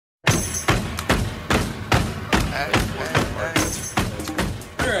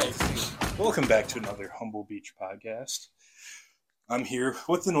Welcome back to another Humble Beach podcast. I'm here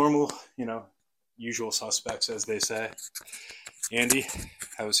with the normal, usual suspects, as they say. Andy,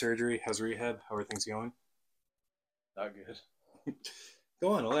 how was surgery? How's rehab? How are things going? Not good.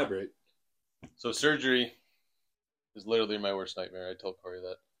 Go on, elaborate. So surgery is literally my worst nightmare. I told Corey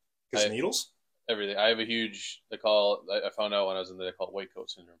that. Because needles? Everything. I have a huge, I found out when I was in there, they call it white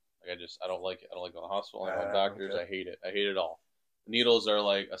coat syndrome. Like I don't like it. I don't like going to the hospital. I don't like doctors. Okay. I hate it. I hate it all. Needles are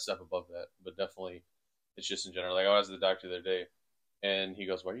like a step above that, but definitely it's just in general. Like I was at the doctor the other day and he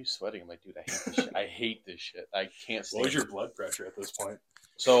goes, "Why are you sweating?" I'm like, "Dude, I hate this shit. I hate this shit. I can't stand it." What was your blood pressure at this point?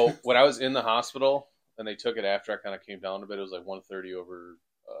 So when I was in the hospital and they took it after I kind of came down a bit, it was like 130 over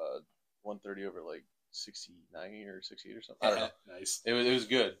like 69 or 68 or something. I don't know. Nice. It was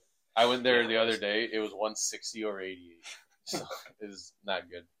good. I went there the other day. It was 160 over 88. So it is not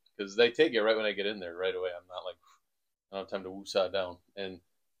good because they take it right when I get in there right away. I'm not like, I don't have time to woosah down. And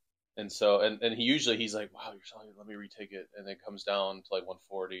he's like, "Wow, you're sorry, let me retake it." And then it comes down to like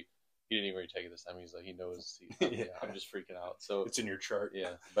 140. He didn't even retake it this time. He's like, he knows. I'm just freaking out. So it's in your chart.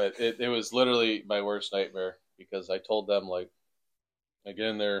 Yeah. But it was literally my worst nightmare because I told them, like, I get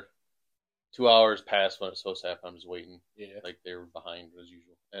in there 2 hours past when it's supposed to happen. I'm just waiting. Yeah. Like they were behind as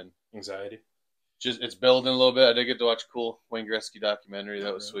usual. And anxiety. Just it's building a little bit. I did get to watch a cool Wayne Gretzky documentary.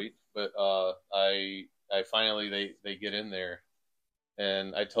 That was sweet. But I finally they get in there,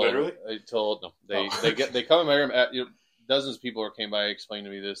 and they come in my room. Dozens of people came by, explained to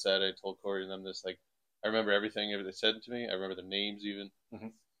me this, that. I told Corey and them this. Like I remember everything they said to me. I remember their names even. Mm-hmm.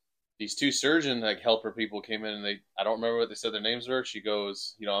 These two surgeon helper people came in, and I don't remember what they said their names were. She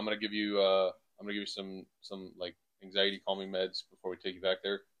goes, I'm gonna give you some like anxiety calming meds before we take you back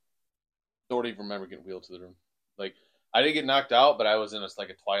there. Don't even remember getting wheeled to the room. Like I didn't get knocked out, but I was in a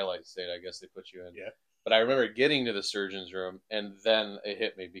twilight state. I guess they put you in. Yeah. But I remember getting to the surgeon's room, and then it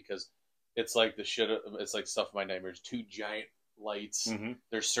hit me because it's like it's like stuff in my nightmares. Two giant lights. Mm-hmm.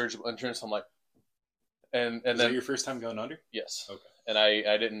 There's surgical entrance. I'm like, and Was then that your first time going under? Yes. Okay. And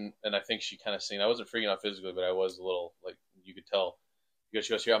I didn't, and I think she kind of seen. I wasn't freaking out physically, but I was a little like you could tell.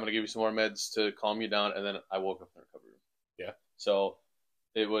 She goes, "Here, I'm going to give you some more meds to calm you down," and then I woke up in the recovery room. Yeah. So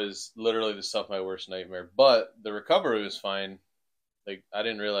it was literally the stuff my worst nightmare, but the recovery was fine. Like I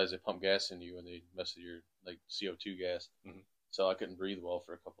didn't realize they pump gas into you when they mess with your like CO2 gas, mm-hmm. So I couldn't breathe well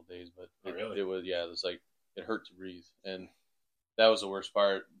for a couple of days. But it was like it hurt to breathe, and that was the worst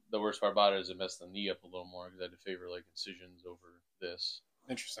part. The worst part about it is it messed the knee up a little more because I had to favor like incisions over this.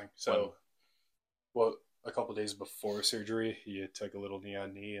 Interesting. So, a couple of days before surgery, you took a little knee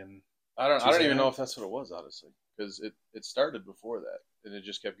on knee, and I don't even know if that's what it was, honestly, because it started before that, and it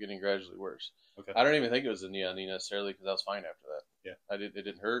just kept getting gradually worse. Okay. I don't even think it was a knee on knee necessarily because I was fine after that. Yeah. It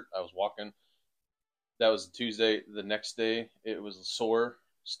didn't hurt. I was walking. That was Tuesday. The next day, it was sore.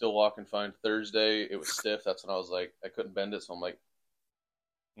 Still walking fine. Thursday, it was stiff. That's when I was like, I couldn't bend it, so I'm like,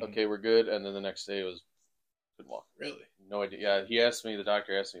 okay, we're good. And then the next day, it was couldn't walk. Really? No idea. Yeah, the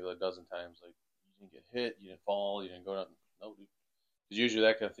doctor asked me like a dozen times, like, you didn't get hit, you didn't fall, you didn't go down. No, dude. Because usually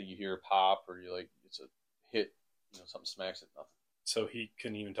that kind of thing, you hear a pop or you like, it's a hit, something smacks it, nothing. So he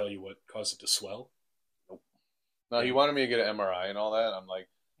couldn't even tell you what caused it to swell? Nope. No, he wanted me to get an MRI and all that. I'm like,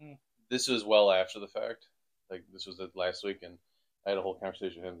 this was well after the fact. Like, this was last week, and I had a whole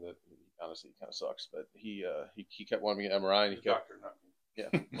conversation with him that honestly kind of sucks. But he kept wanting me to get an MRI, and he kept. Doctor, not me.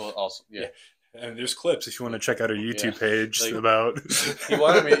 Yeah. Well, also, yeah. And there's clips if you want to check out our YouTube page about. he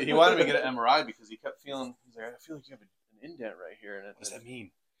wanted me to get an MRI because he kept feeling. He's like, I feel like you have an indent right here, and what does that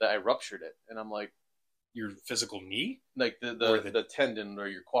mean? That I ruptured it, and I'm like, your physical knee, like the tendon or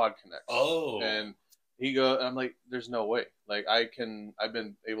your quad connects. Oh, and he goes, and I'm like, there's no way. Like I've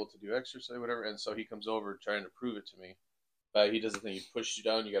been able to do exercise, whatever, and so he comes over trying to prove it to me. He does the thing. He pushes you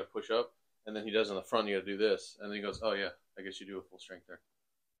down, you got to push up, and then he does on the front, you got to do this, and then he goes, oh yeah, I guess you do a full strength there.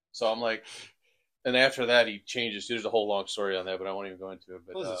 So I'm like. And after that, he changes. There's a whole long story on that, but I won't even go into it.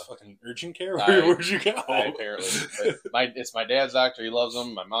 But what is this, fucking urgent care? Where'd you go? Apparently. It's my dad's doctor. He loves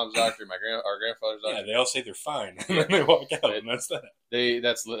them. My mom's doctor. Our grandfather's doctor. Yeah, they all say they're fine. And then they walk out, and that's that.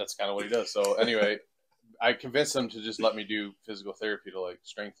 That's kind of what he does. So anyway, I convinced him to just let me do physical therapy to like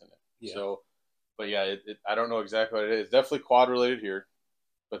strengthen it. Yeah. So, but yeah, I don't know exactly what it is. It's definitely quad related here.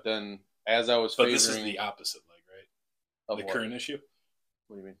 But then as I was this is the opposite leg, right? The current issue?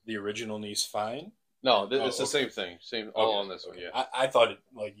 What do you mean? The original knee's fine? No, it's the same thing. All on this one, yeah. I thought it,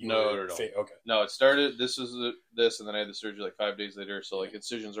 like, No. Okay. No, it started, this was this, and then I had the surgery like 5 days later, so, like,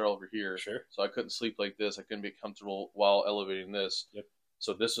 incisions are all over here. Sure. So I couldn't sleep like this. I couldn't be comfortable while elevating this. Yep.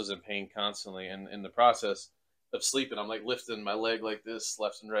 So this was in pain constantly, and in the process of sleeping, I'm, like, lifting my leg like this,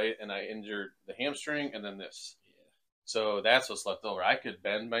 left and right, and I injured the hamstring and then this. Yeah. So that's what's left over. I could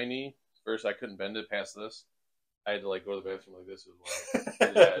bend my knee first I couldn't bend it past this. I had to like go to the bathroom like this. It was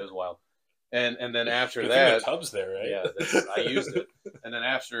wild. Yeah, it was wild. And then after that, the tub's there, right? Yeah, I used it. And then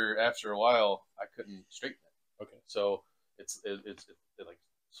after a while, I couldn't straighten it. Okay. So it like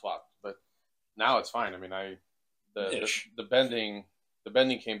swapped, but now it's fine. I mean, the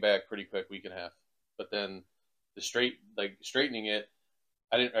bending came back pretty quick, week and a half. But then straightening it,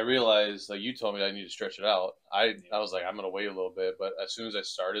 I realized, like you told me, I need to stretch it out. I was like, I'm gonna wait a little bit, but as soon as I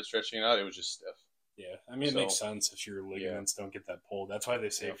started stretching it out, it was just stiff. Yeah, I mean, it makes sense if your ligaments don't get that pulled. That's why they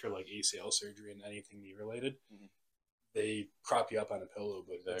say for like ACL surgery and anything knee related, they prop you up on a pillow,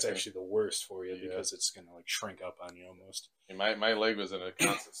 but that's actually the worst for you because it's gonna like shrink up on you almost. And my leg was in a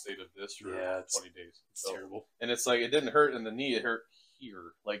constant state of this for 20 days. It's terrible. And it's like it didn't hurt in the knee; it hurt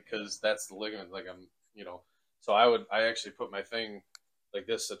here, like because that's the ligament. Like so I actually put my thing. Like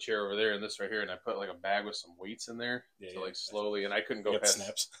this, a chair over there, and this right here, and I put like a bag with some weights in there to like slowly. And I couldn't go past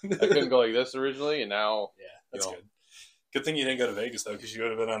snaps. I couldn't go like this originally, and now that's good. Good thing you didn't go to Vegas though, because you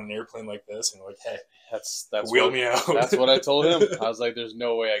would have been on an airplane like this, and like, hey, that's wheel me out. That's what I told him. I was like, "There's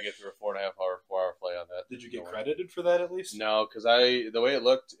no way I get through a 4.5-hour flight on that." Did you get credited for that at least? No, because the way it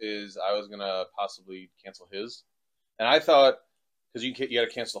looked is I was gonna possibly cancel his, and I thought because you got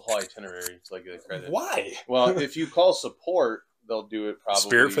to cancel the whole itinerary to like get credit. Why? Well, if you call support, they'll do it probably.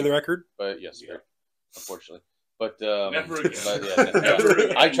 Spirit for the record? But yes, Spirit, unfortunately. But never again. But, never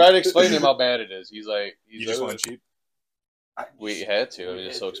again. I tried to explain to him how bad it is. He's like, you just want cheap? We had to. I mean,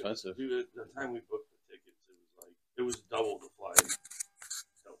 it's so expensive. Dude, the time we booked the tickets, it was double the flight.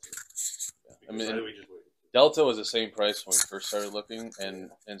 Yeah. I mean, Delta was the same price when we first started looking,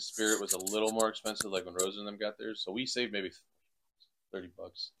 and Spirit was a little more expensive, like when Rose and them got theirs. So we saved maybe $30.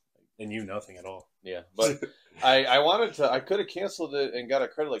 And you nothing at all. Yeah, but I wanted to. I could have canceled it and got a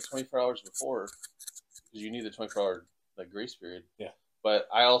credit like 24 hours before, because you need the 24-hour like grace period. Yeah. But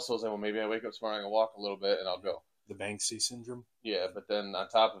I also was like, well, maybe I wake up tomorrow and I can walk a little bit and I'll go. The Banksy syndrome. Yeah, but then on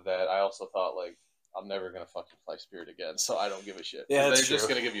top of that, I also thought like I'm never gonna fucking fly Spirit again, so I don't give a shit. Yeah, they're just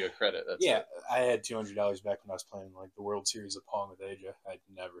gonna give you a credit. That's it. I had $200 back when I was playing like the World Series of Pong with Asia. I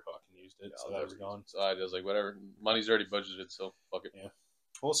never fucking used it, so that was gone. So I was like, whatever, money's already budgeted, so fuck it. Yeah.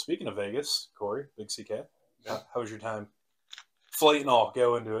 Well, speaking of Vegas, Corey, Big CK, how was your time? Flight and all,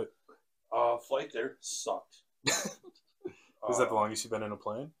 go into it. Flight there sucked. Was that the longest you've been in a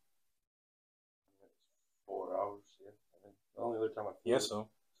plane? 4 hours, yeah. I think the only other time I flew. Yeah, so.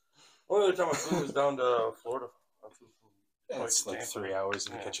 Only other time I flew was down to Florida. I flew from it's like 3 hours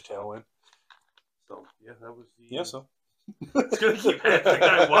and you catch a tailwind. So, yeah, that was the... Yeah, so. It's going to keep happening.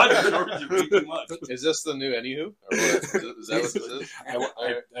 I watched Georgia way too much. Is this the new Anywho? Or what? Is that what this is?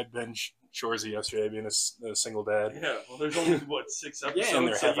 I binged Shorzy yesterday being a single dad. Yeah, well, there's only, 6 episodes? Yeah, and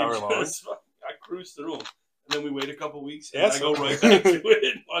they're half-hour long. I cruised through them. And then we wait a couple weeks, and I go right back to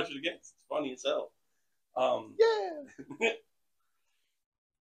it and watch it again. It's funny as hell. Yeah.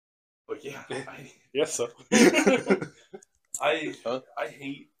 But yeah, yes, so. I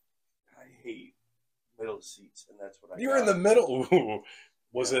hate middle seats, and that's what I. You were in the middle. Ooh.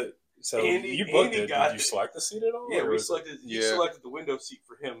 Was it? So you booked it. Did you select the seat at all? Yeah, we selected. You selected the window seat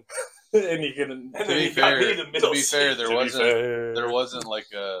for him, and you couldn't. To be fair, there wasn't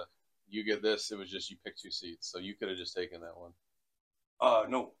like a you get this. It was just you pick 2 seats, so you could have just taken that one.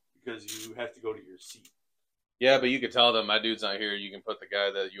 No, because you have to go to your seat. Yeah, but you could tell them my dude's not here. You can put the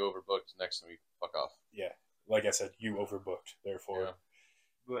guy that you overbooked next to me. Fuck off. Yeah, like I said, you overbooked. Therefore,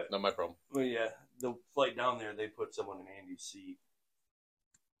 but not my problem. Well, yeah, the flight down there, they put someone in Andy's seat.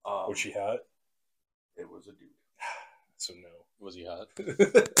 Was she hot? It was a dude. So no. Was he hot?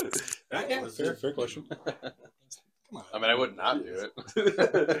 Fair question. Come on. I mean, I would not do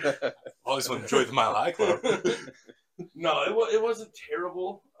it. Always want to enjoy the Mile High Club. No, it wasn't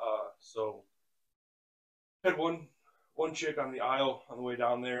terrible. So had one chick on the aisle on the way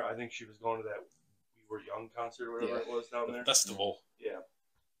down there. I think she was going to that We Were Young concert or whatever it was down there. Festival. Yeah.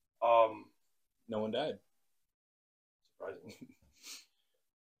 No one died. Surprisingly.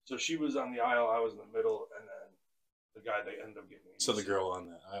 So she was on the aisle. I was in the middle, and then the guy they ended up getting. So the girl on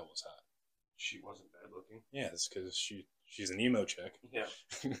the aisle was hot. She wasn't bad looking. Yeah, it's because she's an emo chick. Yeah.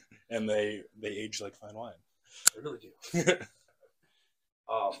 And they age like fine wine. They really do.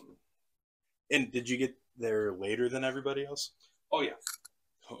 And did you get there later than everybody else? Oh yeah.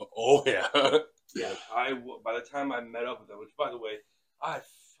 Oh yeah. Yeah. By the time I met up with them, which by the way, I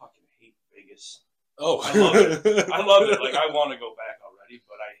fucking hate Vegas. Oh, I love it. I love it. Like I want to go back already,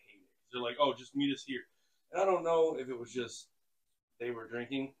 but I hate it. They're like, oh, just meet us here. And I don't know if it was just they were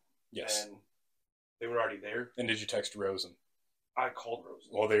drinking. Yes. And they were already there. And did you text Rosen? I called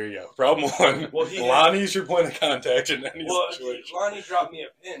Rosen. Well, there you go. Problem one. Well, Lonnie's your point of contact in any situation. Lonnie dropped me a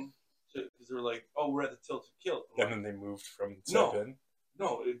pin, because they were like, "Oh, we're at the Tilted Kilt." And then they moved from No. Pin.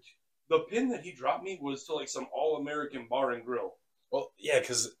 No, the pin that he dropped me was to like some all-American bar and grill. Well, yeah,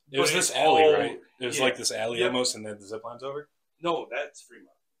 because it But was this it's alley, all- right? It was yeah. like this alley Yep. almost, and then the zip lines over. No, that's Fremont.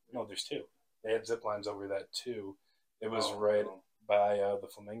 No, there's two. They had zip lines over that too. It was Oh, right no. by the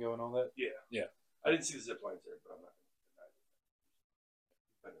Flamingo and all that. Yeah. Yeah. I didn't see the zip lines there, but I'm not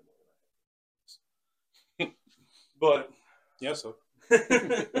going to deny it. But Yeah, so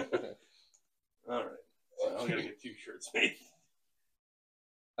all right, so I'm gonna get 2 shirts made.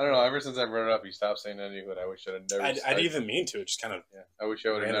 I don't know. Ever since I brought it up, you stopped saying any of it. I wish I'd never. I didn't even mean to. It just kind of. Yeah, I wish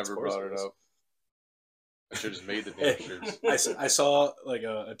I would have ran its never course brought with it us. up. I should have just made the damn shirts. I saw like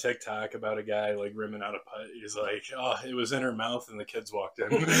a TikTok about a guy like rimming out a putt. He's like, "Oh, it was in her mouth," and the kids walked in.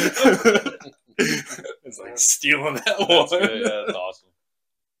 It's like stealing that That's one. good. Yeah, that's awesome.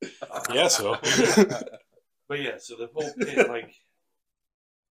 Yeah, so But yeah, so the whole pin, like,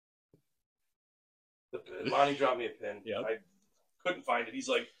 Lonnie dropped me a pin. Yep. I couldn't find it. He's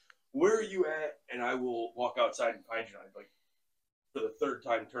like, "Where are you at?" And I will walk outside and find you. And I like, for the 3rd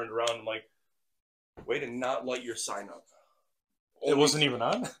time, turned around and like, way to not light your sign up. it wasn't even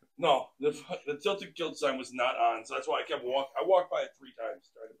on. No, the Tilted Kilt sign was not on, so that's why I kept walking. I walked by it 3 times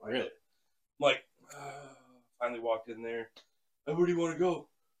trying to find Really? it. I'm like, finally walked in there. "Oh, where do you want to go?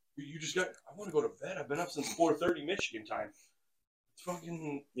 You just got. I want to go to bed. I've been up since 4:30 Michigan time. It's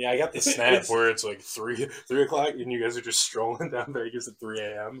fucking. Yeah, I got the snap where it's like 3 o'clock, and you guys are just strolling down Vegas at 3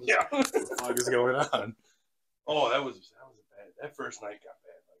 a.m. Yeah. What the fuck is going on? Oh, that was bad. That first night got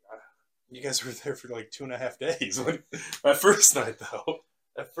bad. Like, You guys were there for like 2.5 days. My first night, though.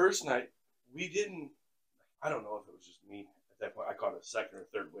 that first night, we didn't. I don't know if it was just me at that point. I caught a 2nd or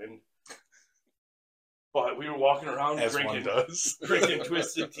 3rd wind. But we were walking around As one drinking does.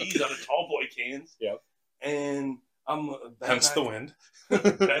 twisted teas out of tall boy cans. Yep. And Hence the wind.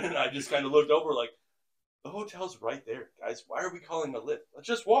 Ben and I just kind of looked over like, the hotel's right there, guys. Why are we calling a lift? Let's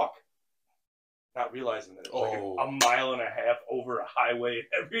just walk. Not realizing that it was like a mile and a half over a highway and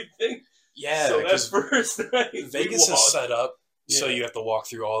everything. Yeah, So that's first night. Vegas is set up so you have to walk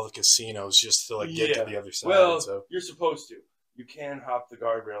through all the casinos just to like get to the other side. Well, so you're supposed to. You can hop the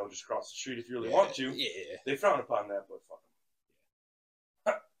guardrail and just cross the street if you really want to. Yeah. They frown upon that, but fuck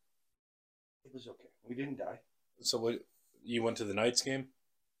them. It was okay. We didn't die. So what? You went to the Knights game?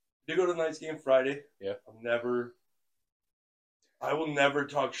 Did go to the Knights game Friday. Yeah. I will never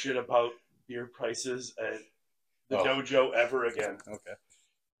talk shit about beer prices at the dojo ever again. Okay.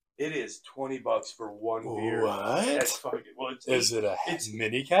 It is $20 for one beer. What? That's fucking, well, Is it a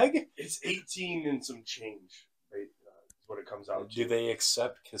mini keg? It's 18 and some change. Right? Is what it comes out to. Do they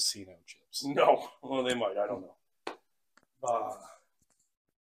accept casino chips? No. Well, they might. I don't know.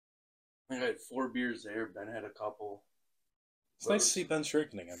 I had 4 beers there. Ben had a couple. It's nice to see Ben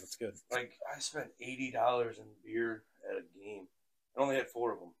Strickland again. That's good. Like, I spent $80 in beer at a game. I only had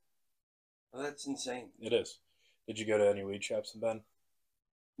 4 of them. Well, that's insane. It is. Did you go to any weed shops, Ben?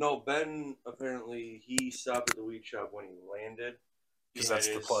 No, Ben, apparently, he stopped at the weed shop when he landed. Because that's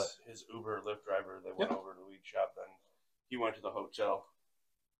the play. His Uber Lyft driver, they went over to the weed shop, then he went to the hotel.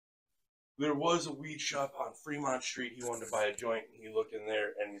 There was a weed shop on Fremont Street. He wanted to buy a joint, and he looked in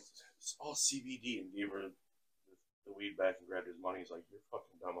there, and it's all CBD, and gave her the weed back and grabbed his money. He's like, "You're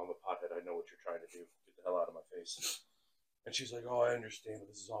fucking dumb. I'm a pothead. I know what you're trying to do. Get the hell out of my face." And she's like, "Oh, I understand.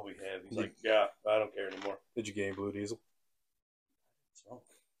 This is all we have." He's like, "Yeah, I don't care anymore." Did you gain Blue Diesel? So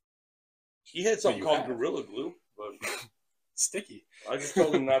he had something called Gorilla Glue, but sticky. I just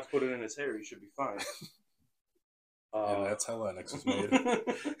told him not to put it in his hair. He should be fine. And that's how Lennox was made.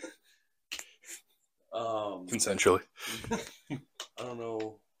 Consensually. I don't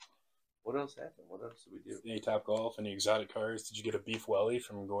know. What else happened? What else did we do? Any Top Golf? Any exotic cars? Did you get a beef welly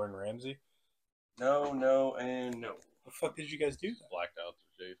from Gordon Ramsay? No, and no. The fuck did you guys do? Blacked out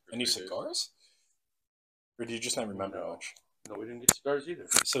the shade. Any cigars? Or do you just not remember much? No, we didn't get cigars either.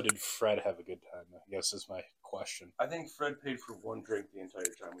 So did Fred have a good time? I guess is my question. I think Fred paid for one drink the entire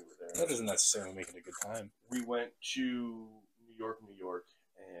time we were there. That doesn't necessarily make it a good time. We went to New York,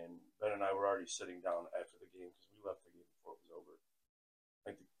 and Ben and I were already sitting down after the game because we left the game before it was over.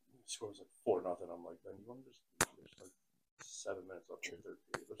 Like the score was like 4-0. I'm like, Ben, you want to just there's like 7 minutes left in the third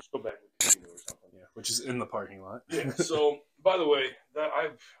period. Let's just go back to the casino or something. Yeah, which is in the parking lot. Yeah. So, by the way, that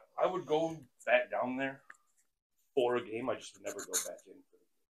I would go back down there for a game. I just would never go back in for the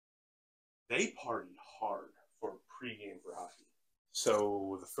game. They partied hard for pregame for hockey.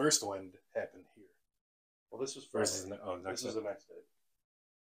 So the first wind happened here. Well, this was Friday. This is the next day.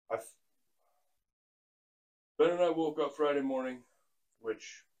 Ben and I woke up Friday morning,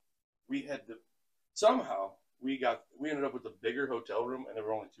 which we had somehow we ended up with a bigger hotel room, and there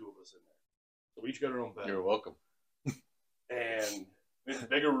were only 2 of us in there. So we each got our own bed. You're welcome. And we had a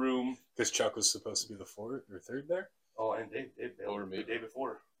bigger room. Because Chuck was supposed to be the 4th or 3rd there? Oh, and Dave bailed the day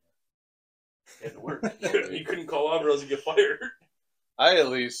before. He had to work. Oh, He couldn't call off or else he'd get fired.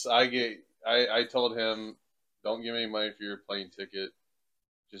 I told him, don't give me any money for your plane ticket.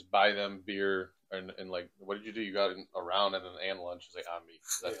 Just buy them beer and like, what did you do? You got around and lunch. It's like on me.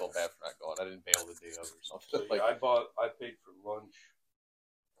 I felt bad for not going. I didn't bail the day of or something. So, yeah, I paid for lunch.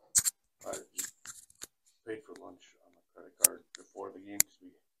 I paid for lunch on my credit card before the game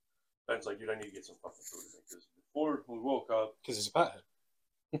because Ben's like, dude, I need to get some fucking food to make. Because before we woke up, Because he's a pothead.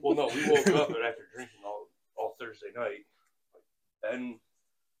 well, no, we woke up and after drinking all Thursday night, like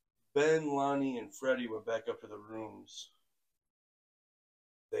Ben, Lonnie, and Freddie went back up to the rooms.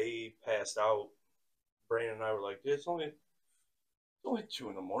 They passed out. Brandon and I were like, it's only 2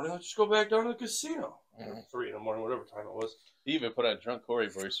 in the morning. Let's just go back down to the casino. 3 in the morning, whatever time it was. He even put on drunk Corey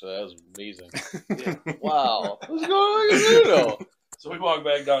voice, so that was amazing. Yeah. Wow. What's going on in the casino? So we walked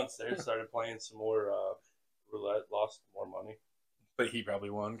back downstairs, started playing some more roulette, lost more money. But he probably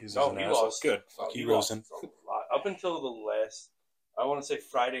won because No, he's an he asshole. lost. Good. He lost lost a lot. Up until the last, I want to say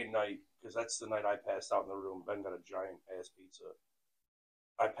Friday night, because that's the night I passed out in the room. Ben got a giant ass pizza.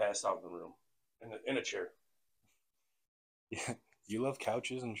 I passed out in the room, in a chair. Yeah, you love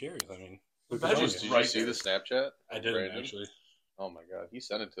couches and chairs. I mean, Did Did you see the Snapchat? I didn't Brandon? actually. Oh my god, he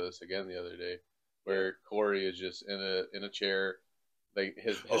sent it to us again the other day, where Corey is just in a chair, like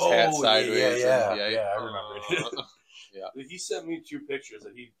his hat sideways. Yeah, I remember. Yeah. He sent me 2 pictures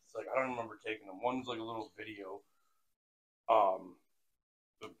that he's like, I don't remember taking them. One's like a little video.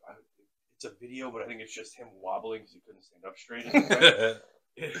 It's a video, but I think it's just him wobbling because he couldn't stand up straight.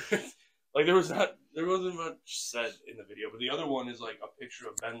 Like there wasn't much said in the video, but the other one is like a picture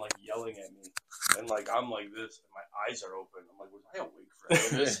of Ben like yelling at me, and like I'm like this, and my eyes are open. I'm like, was I awake for any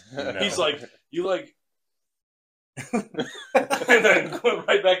of this? No. He's like, you like, and then going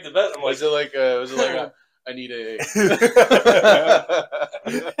right back to bed. I'm like, was it like I need a. like,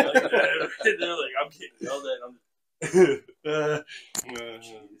 they're like, I'm getting yelled at.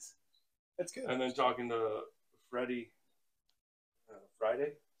 Jeez. That's good. And then talking to Freddie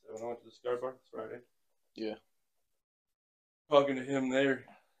Friday. When I went to the cigar bar, it's Friday. Yeah. Talking to him there,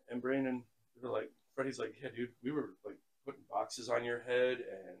 and Brandon, they were like, Freddie's like, yeah, dude, we were like putting boxes on your head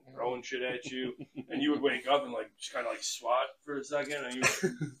and throwing shit at you, and you would wake up and like just kind of like swat for a second, and you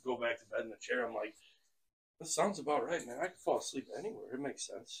would go back to bed in the chair. I'm like, that sounds about right, man. I could fall asleep anywhere. It makes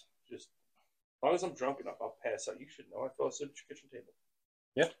sense. Just as long as I'm drunk enough, I'll pass out. You should know I fell asleep at your kitchen table.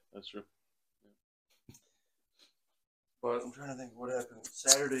 Yeah, that's true. But I'm trying to think what happened.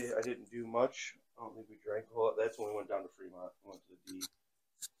 Saturday, I didn't do much. I don't think we drank a whole lot. That's when we went down to Fremont. Went to the D,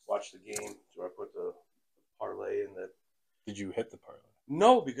 watched the game. So I put the parlay in that. Did you hit the parlay?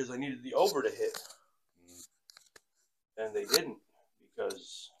 No, because I needed the over to hit. And they didn't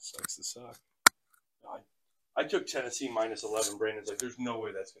because Sucks to suck. I took Tennessee minus 11. Brandon's like, there's no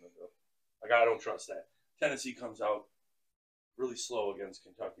way that's going to go. Like, I don't trust that. Tennessee comes out really slow against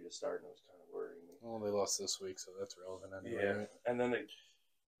Kentucky to start, and it was kind of worrying me. Well, they lost this week, so that's relevant anyway. Yeah, Right? and then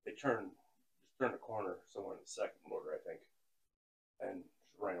they turned a corner somewhere in the second quarter, I think, and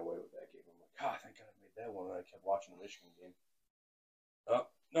just ran away with that game. I'm like, God, thank God I made that one. And I kept watching the Michigan game. Oh,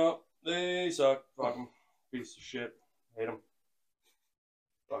 no, they suck. Fuck them. Piece of shit. Hate them.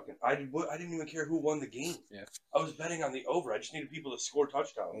 Fucking, I didn't even care who won the game. Yeah. I was betting on the over. I just needed people to score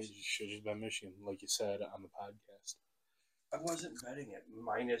touchdowns. You should have been Michigan, like you said on the podcast. I wasn't betting at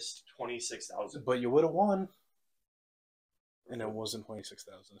minus 26,000. But you would have won. And it wasn't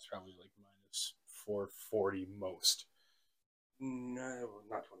 26,000. It's probably like minus 440 most. No,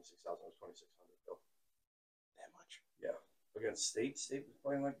 not 26,000. It was 2,600 though. That much. Yeah. Against State was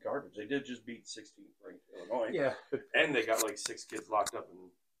playing like garbage. They did just beat 16th ranked Illinois. Yeah. And they got like 6 kids locked up in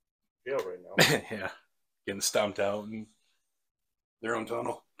jail right now. Yeah. Getting stomped out in their own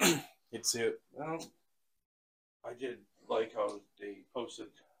tunnel. You'd see it. Well, I did like how they posted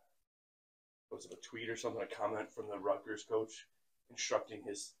a tweet or something, a comment from the Rutgers coach instructing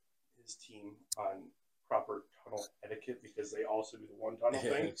his team on proper tunnel etiquette because they also do the one tunnel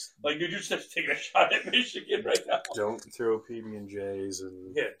thing. Like, you're just taking a shot at Michigan right now. Don't throw PB&Js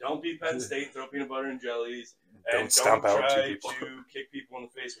and Yeah, don't be Penn State, throw peanut butter and jellies. And don't stomp out two try people. to kick people in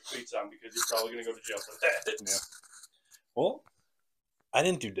the face with cleats on because you're probably going to go to jail for that. Yeah. Well, I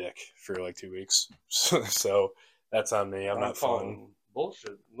didn't do dick for like 2 weeks, so that's on me. I'm not fun.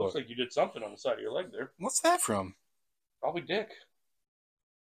 Bullshit. Looks like you did something on the side of your leg there. What's that from? Probably dick.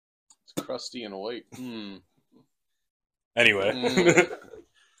 It's crusty and white. Anyway,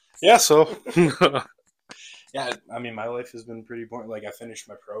 yeah. So Yeah, I mean, my life has been pretty boring. Like, I finished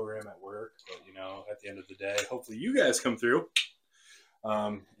my program at work, but, you know, at the end of the day, hopefully you guys come through,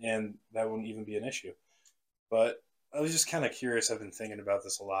 and that wouldn't even be an issue. But I was just kind of curious. I've been thinking about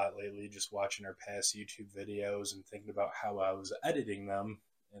this a lot lately, just watching our past YouTube videos and thinking about how I was editing them.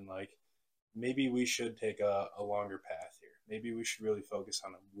 And, like, maybe we should take a longer path here. Maybe we should really focus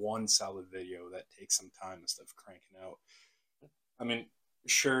on one solid video that takes some time instead of cranking out. I mean,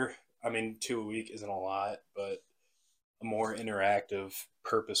 sure, 2 a week isn't a lot, but a more interactive,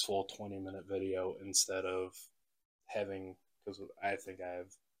 purposeful 20-minute video instead of having, because I think I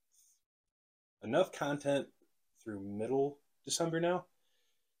have enough content through middle December now.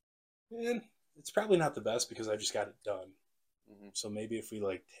 And it's probably not the best because I just got it done. Mm-hmm. So maybe if we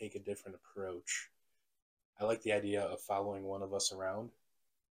like take a different approach, I like the idea of following one of us around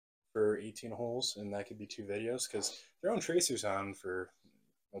for 18 holes, and that could be 2 videos because throwing tracers on for,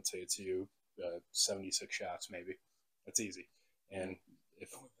 let's say it's you, 76 shots maybe. That's easy. And if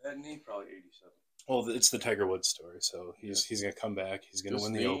that need probably 87. Well, it's the Tiger Woods story, so he's gonna come back. He's gonna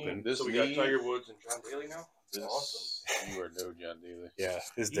win the Open. So we got Tiger Woods and John Daly now. That's awesome. You are no John Daly. Yeah,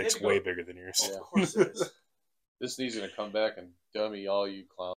 his dick's way bigger than yours. Yeah, of course it is. This knee's gonna come back and dummy all you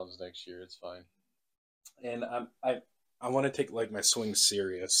clowns next year. It's fine. And I want to take like my swing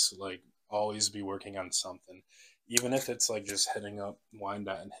serious. Like always be working on something, even if it's like just hitting up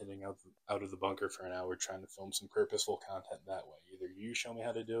Wyandotte and hitting out of the bunker for an hour, trying to film some purposeful content that way. Either you show me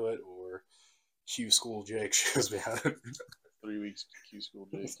how to do it, or Q School Jake shows me how to. 3 weeks Q School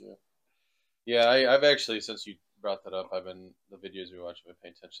Jake. Yeah. Yeah, I've actually, since you brought that up, the videos we watch, I've been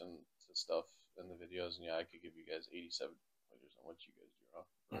paying attention to stuff in the videos, and yeah, I could give you guys 87 pointers on what you guys do wrong.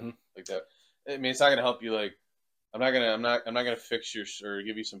 Mm-hmm. Like that. I mean, it's not gonna help you. Like, I'm not gonna fix your or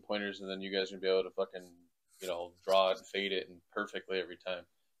give you some pointers, and then you guys are gonna be able to fucking, you know, draw it and fade it and perfectly every time.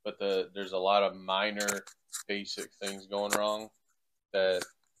 But there's a lot of minor, basic things going wrong that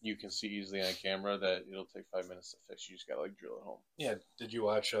you can see easily on camera that it'll take 5 minutes to fix. You just gotta like drill it home. Yeah. Did you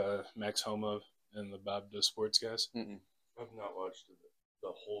watch Max Homa and the Bob Does Sports guys? Mm-mm. I've not watched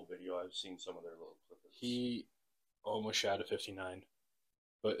the whole video. I've seen some of their little clips. He almost shot a 59,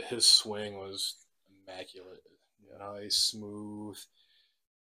 but his swing was immaculate. Nice, smooth,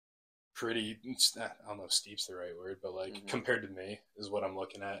 pretty. I don't know if steep's the right word, but like compared to me is what I'm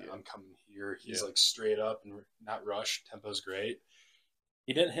looking at. Yeah. I'm coming here. He's like straight up and not rushed. Tempo's great.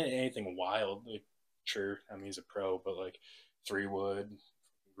 He didn't hit anything wild. Like, sure, I mean, he's a pro, but like 3-wood,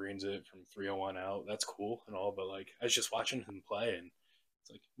 greens it from 301 out. That's cool and all, but like I was just watching him play, and it's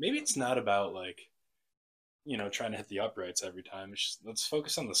like maybe it's not about like, you know, trying to hit the uprights every time. It's just, let's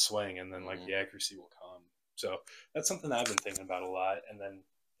focus on the swing, and then like the accuracy will come. So that's something I've been thinking about a lot, and then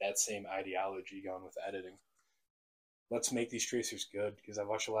that same ideology going with editing. Let's make these tracers good, because I've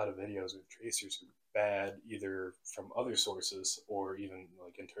watched a lot of videos where tracers are bad, either from other sources or even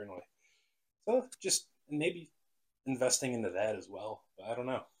like internally. So just maybe investing into that as well. But I don't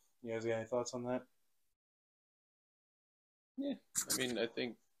know. You guys got any thoughts on that? Yeah, I mean, I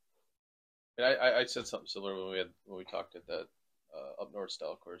think I said something similar when we talked at that up north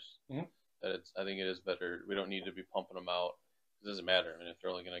style course. Mm-hmm. That I think it is better. We don't need to be pumping them out. It doesn't matter. I mean, if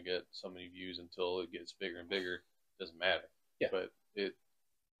they're only going to get so many views until it gets bigger and bigger, it doesn't matter. Yeah. But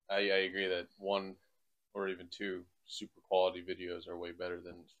I agree that 1 or even 2 super quality videos are way better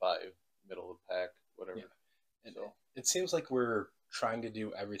than 5 middle of the pack, whatever. Yeah. And so it seems like we're trying to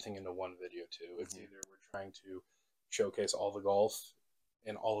do everything into one video too. It's either we're trying to showcase all the golf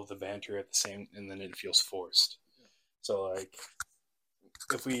and all of the banter at the same, and then it feels forced. Yeah. So like,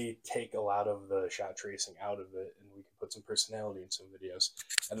 if we take a lot of the shot tracing out of it, and we can put some personality in some videos,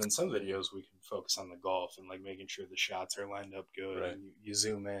 and then some videos we can focus on the golf and like making sure the shots are lined up good, right. And you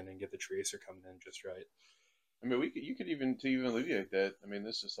zoom in and get the tracer coming in just right. I mean, you could even alleviate that. I mean,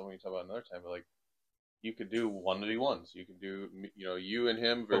 this is something we talk about another time, but like, you could do 1v1s. You could do, you know, you and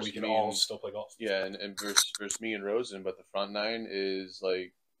him versus we can all still play golf. Yeah, and versus me and Rosen, but the front 9 is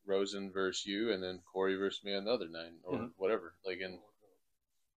like Rosen versus you, and then Corey versus me on the other 9, or whatever. Like, and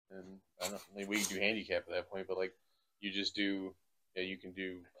I don't know, maybe we can do handicap at that point, but like, you just do, yeah, you can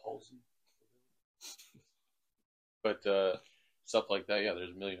do Halsey. But stuff like that, yeah, there's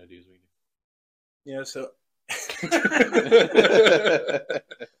a million ideas we can do. Yeah, so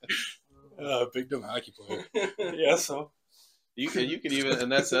big dumb hockey player. Yeah, so you could even,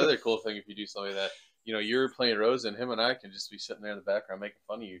 and that's the other cool thing if you do something like that. You know, you're playing Rosen, him and I can just be sitting there in the background making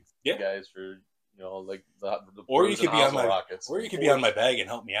fun of you guys for, you know, like the or you could be on my Rockets. Or you could be on my bag and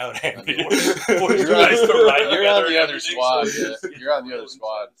help me out. You're on the other squad. Yeah. You're on the other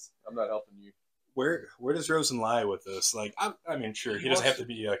squad. I'm not helping you. where does Rosen lie with this? Like, I mean, sure, he doesn't have to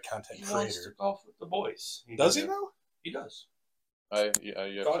be a content He wants to creator. golf with the boys. Does he though? He does.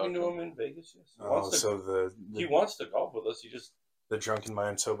 You Talking to him in Vegas, yes. He wants to golf with us. He just the drunken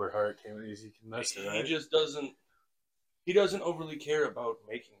mind, sober heart came easy. Missed it, right? He just doesn't. He doesn't overly care about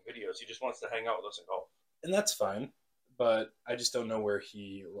making videos. He just wants to hang out with us and golf. And that's fine, but I just don't know where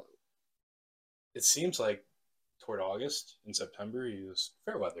he. It seems like toward August and September he was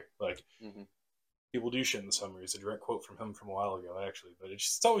fair weather. Like people do shit in the summer. It's a direct quote from him from a while ago, actually. But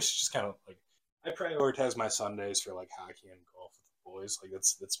it's always just kind of like I prioritize my Sundays for like hockey and golf with the boys. Like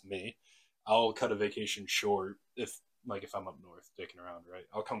that's me. I'll cut a vacation short if I'm up north dicking around. Right,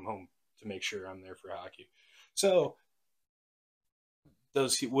 I'll come home to make sure I'm there for hockey. So.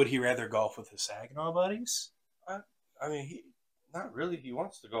 Would he rather golf with his Saginaw buddies? I mean, not really. He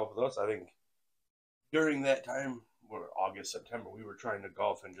wants to golf with us. I think during that time, August, September, we were trying to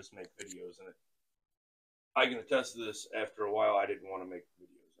golf and just make videos. And I can attest to this. After a while, I didn't want to make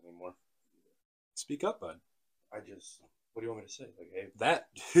videos anymore. Speak up, bud. What do you want me to say? Like, hey, that.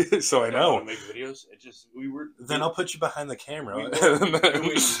 So I know. Want to make videos. Then I'll put you behind the camera. We weren't golfing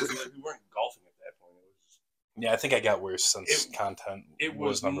at that point. Yeah, I think I got worse since content. It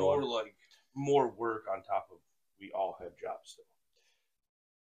was more like more work on top of we all have jobs still.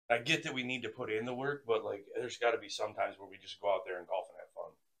 I get that we need to put in the work, but like there's got to be some times where we just go out there and golf and have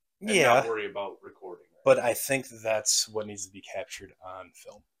fun. And not worry about recording. Right? But I think that's what needs to be captured on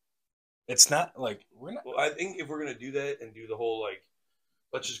film. It's not like we're not. Well, I think if we're gonna do that and do the whole like,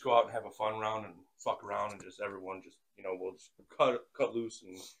 let's just go out and have a fun round and fuck around and just everyone just we'll just cut loose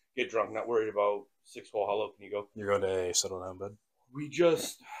and get drunk, not worried about 6-hole. How low can you go? You're going to settle down, bud. We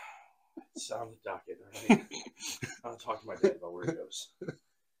just it's on the docket. Right? I'll talk to my dad about where he goes.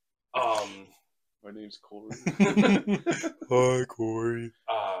 My name's Corey. Hi, Corey.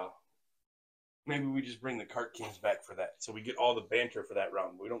 Maybe we just bring the cart cams back for that, so we get all the banter for that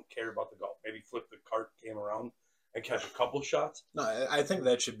round. We don't care about the golf. Maybe flip the cart cam around and catch a couple shots. No, I think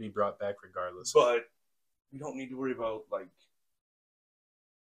that should be brought back regardless. But we don't need to worry about like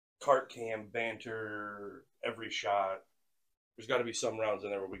cart cam banter every shot. There's got to be some rounds in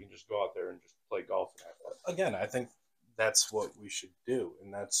there where we can just go out there and just play golf and have fun. Again, I think that's what we should do,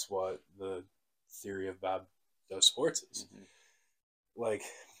 and that's what the theory of Bob Does Sports is. Like,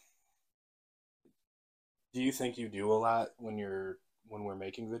 do you think you do a lot when we're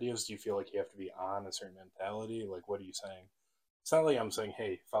making videos? Do you feel like you have to be on a certain mentality? Like, what are you saying? It's not like I'm saying,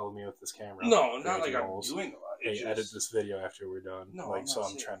 hey, follow me with this camera. No, not like I'm doing a lot. Hey, edit this video after we're done. No, I'm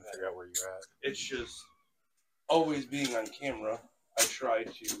trying to figure out where you're at. It's just always being on camera. I try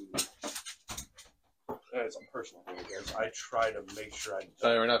to. It's a personal thing, I guess. I try to make sure I.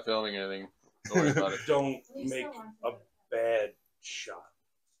 Sorry, we're not filming anything. Don't worry about it. Don't make a bad shot.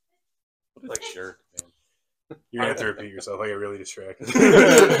 Like jerk, man. You're gonna have to repeat yourself. I get really distracted. So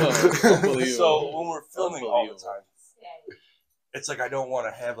when we're filming all the time, it's like I don't want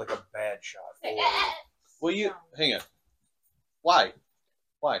to have like a bad shot. Well, hang on. Why?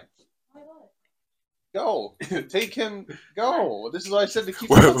 Go. Take him. Go. This is what I said to keep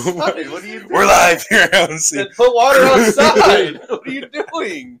him outside. What are you doing? We're live here. Then put water outside. What are you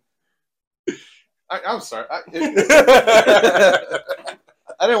doing? I'm sorry. I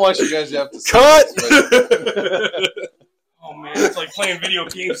didn't want you guys to have to cut. Oh man, it's like playing video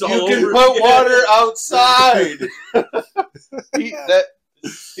games all over. You can put water outside.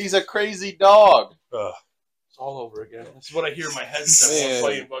 He's a crazy dog. It's all over again. That's what I hear in my headset when I'm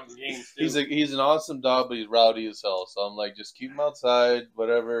playing fucking games. Too. He's an awesome dog, but he's rowdy as hell. So I'm like, just keep him outside,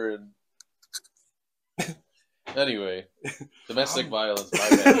 whatever. And anyway, domestic violence.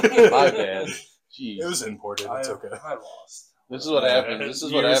 My bad. Jeez. It was imported. It's okay. I lost. This is what happens.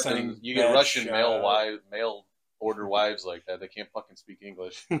 You get Russian mail order wives like that. They can't fucking speak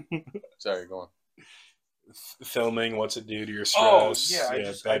English. Sorry, go on. Filming, what's it do to your stress? Oh, yeah,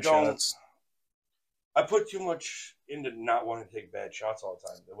 I don't. Shots. I put too much into not wanting to take bad shots all the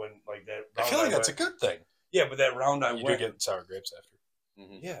time. When like that, I feel like that's a good thing. Yeah, but that round you do get sour grapes after.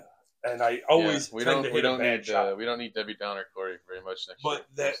 Mm-hmm. Yeah, and I always tend to hit a bad shot. We don't need Debbie Downer Corey very much next year. But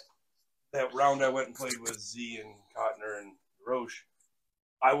that round I went and played with Z and Cotner and Roche,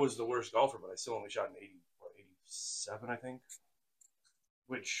 I was the worst golfer, but I still only shot an 87, I think,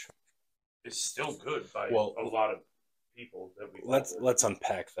 which is still good by a lot of people. That we let's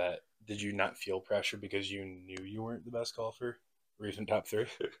unpack that. Did you not feel pressure because you knew you weren't the best golfer, or even top 3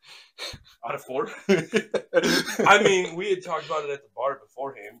 out of 4? I mean, we had talked about it at the bar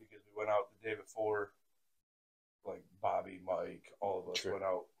beforehand because we went out the day before. Like Bobby, Mike, all of us went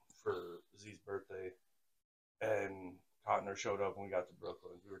out for Z's birthday, and Cotner showed up when we got to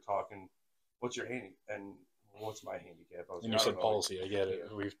Brooklyn. We were talking, what's your handicap? And what's my handicap? I was And like, you I don't said know. policy. I get it.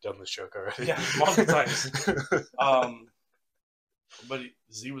 Yeah. We've done this joke already. Yeah, multiple times. But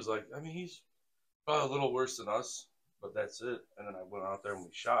Z was like, I mean, he's probably a little worse than us, but that's it. And then I went out there and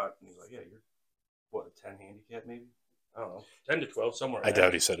we shot, and he's like, yeah, you're, what, a 10 handicap maybe? I don't know. 10 to 12, somewhere. I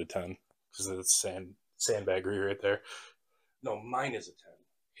doubt he said a 10 because it's sandbaggery right there. No, mine is a 10.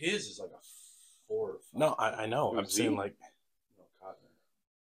 His is like a 4 or 5. No, I know. I'm saying like... No, Cotner.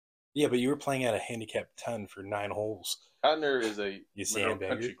 Yeah, but you were playing at a handicap 10 for 9 holes. Cotner is a Monroe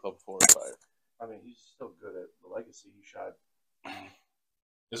Country Club 4 or 5. I mean, he's still good at the Legacy. He shot.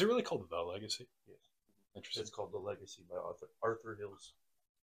 Is it really called the Legacy? Yes. Interesting. It's called the Legacy by Arthur Hills.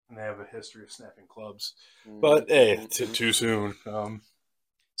 And they have a history of snapping clubs. But, hey, too soon.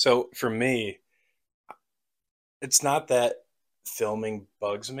 So, for me, it's not that filming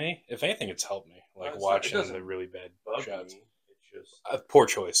bugs me. If anything, it's helped me. Like, watching the really bad shots. Me. It's just... poor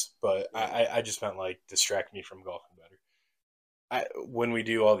choice, but I just meant, like, distract me from golfing better. When we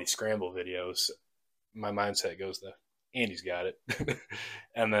do all these scramble videos, my mindset goes to, Andy's got it.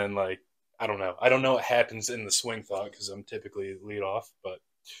 And then, like, I don't know. I don't know what happens in the swing thought because I'm typically lead off, but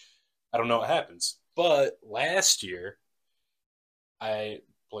I don't know what happens. But last year, I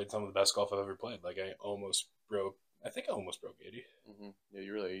played some of the best golf I've ever played. Like, I think I almost broke 80. Mm-hmm. Yeah,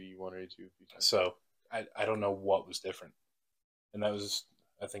 you're really 81 or 82. So, I don't know what was different. And that was,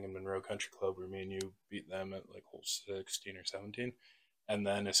 I think, in Monroe Country Club where me and you beat them at, like, hole 16 or 17. And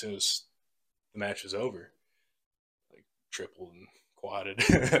then as soon as the match was over, like, tripled and quadded.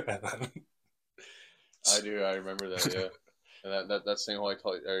 I remember that, yeah. And that same hole I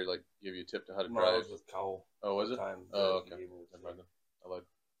told you, or like give you a tip to how to drive. No, it was with Cowell. Oh, was it? Oh, okay. I lied.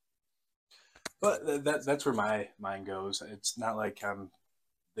 But that's where my mind goes. It's not like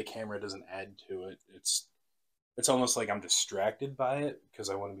the camera doesn't add to it. It's almost like I'm distracted by it because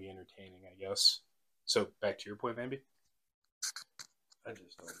I want to be entertaining, I guess. So back to your point, maybe. I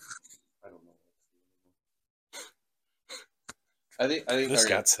don't know. I think this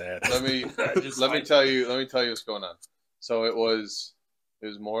got sad. Let me tell you what's going on. So it was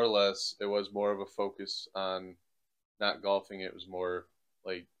more or less, it was more of a focus on not golfing. It was more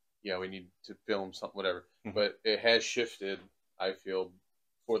like, yeah, we need to film something, whatever. Mm-hmm. But it has shifted, I feel,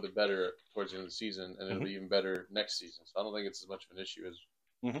 for the better towards the end of the season, and it'll be even better next season. So I don't think it's as much of an issue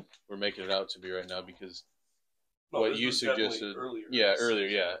as we're making it out to be right now because what you suggested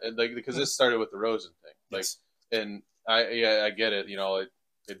earlier, and like because this started with the Rosen thing, like, and I get it, you know, it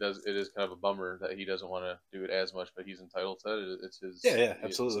is kind of a bummer that he doesn't want to do it as much, but he's entitled to it. It's his,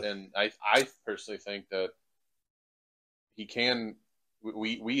 absolutely. And I personally think that he can.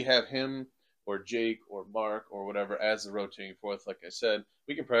 We have him or Jake or Mark or whatever as the rotating fourth. Like I said,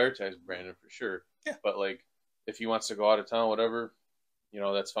 we can prioritize Brandon for sure. Yeah. But like, if he wants to go out of town, whatever, you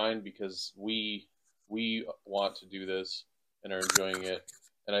know, that's fine because we want to do this and are enjoying it.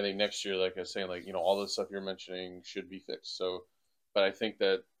 And I think next year, like I was saying, like, you know, all the stuff you're mentioning should be fixed. So, but I think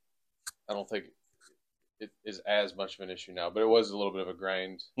that I don't think it is as much of an issue now. But it was a little bit of a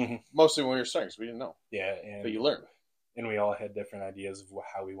grind, mostly when we were starting because we didn't know. Yeah, but you learn. And we all had different ideas of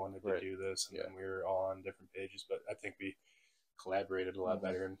how we wanted to do this, and then we were all on different pages. But I think we collaborated a lot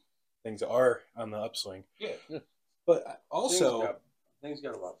better, and things are on the upswing. Yeah. But also, things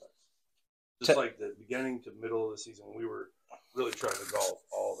got a lot better. Just like the beginning to middle of the season, we were really trying to golf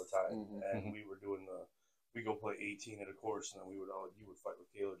all the time, and we were doing we go play 18 at a course, and then you would fight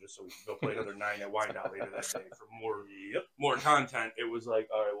with Taylor just so we could go play another 9 at Wyandotte later that day for more content. It was like,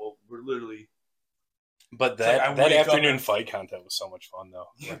 all right, well, we're literally. But that afternoon fight content was so much fun, though.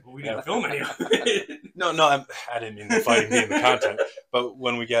 Yeah, but we didn't film any of it. No, I didn't mean the fighting being the content. But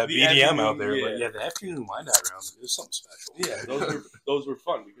when we got BDM out there, the afternoon Wyandotte rounds, it was something special. Yeah, those were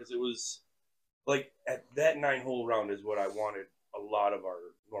fun because it was like at that 9-hole round is what I wanted a lot of our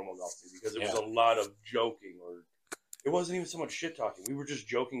normal golf to be because it was a lot of joking or it wasn't even so much shit talking. We were just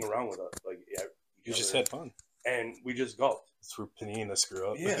joking around with us, like you just had fun, and we just golfed. Through Panini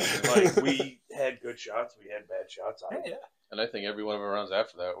screw up. Yeah, like we had good shots, we had bad shots. And I think every one of our rounds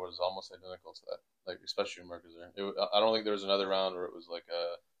after that was almost identical to that. Like especially Marcus there. I don't think there was another round where it was like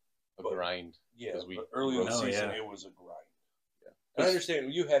a grind. Yeah, but early in the season it was a grind. Yeah, I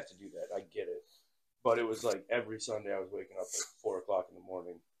understand you have to do that. I get it, but it was like every Sunday I was waking up at 4:00 in the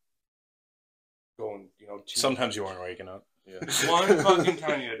morning, going, you know. Sometimes you weren't waking up. Yeah, one fucking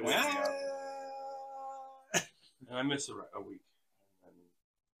time you had to wake me up. And I missed a week.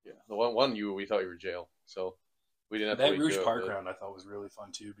 Yeah, the one we thought you were jail, so we didn't have that to Rouge Park round. I thought was really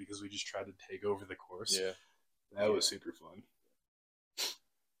fun too because we just tried to take over the course. Yeah, that was super fun.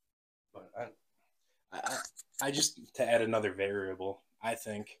 But I just to add another variable, I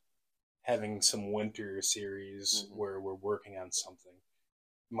think having some winter series where we're working on something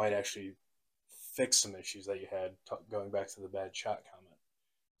might actually fix some issues that you had going back to the bad shot comment.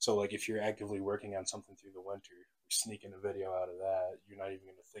 So, like, if you're actively working on something through the winter, you're sneaking a video out of that, you're not even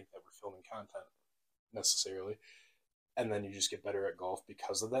going to think that we're filming content necessarily. And then you just get better at golf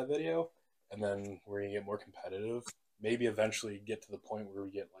because of that video. And then we're going to get more competitive. Maybe eventually get to the point where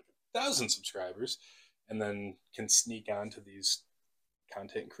we get like 1,000 subscribers and then can sneak onto these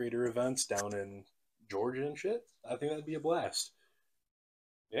content creator events down in Georgia and shit. I think that'd be a blast.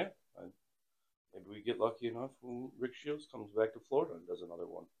 Yeah. Maybe we get lucky enough when Rick Shields comes back to Florida and does another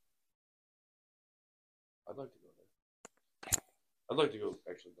one. I'd like to go there. I'd like to go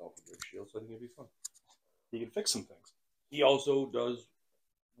actually golf with Rick Shields. I think it'd be fun. He can fix some things. He also does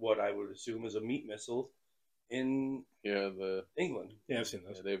what I would assume is a meat missile in England. Yeah, I've seen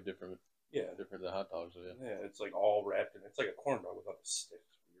those. Yeah, they have different than hot dogs. Yeah. Yeah, it's like all wrapped in. It's like a corn dog without the stick.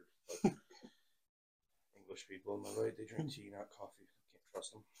 It's weird. But English people, am I right? They drink tea, not coffee. Can't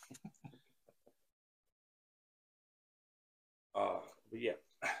trust them. But yeah,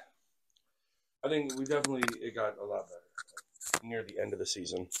 I think it got a lot better near the end of the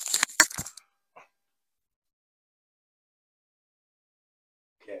season.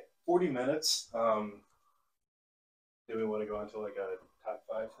 Okay, 40 minutes. Do we want to go into like a top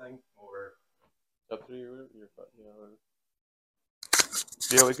 5 thing or top 3 or whatever?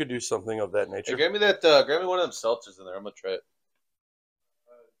 Yeah, we could do something of that nature. Hey, grab me one of them seltzers in there. I'm gonna try it.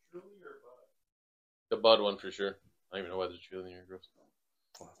 Truly or Bud? The Bud one for sure. I don't even know why there's Truly in your gross.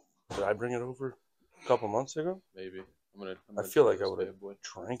 Did I bring it over a couple months ago? Maybe. I feel like I would have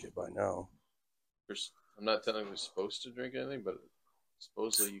drank it by now. I'm not technically supposed to drink anything, but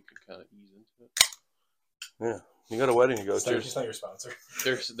supposedly you can kind of ease into it. Yeah, you got a wedding to go to. It's not your sponsor.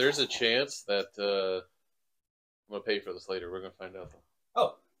 There's a chance that I'm gonna pay for this later. We're gonna find out though.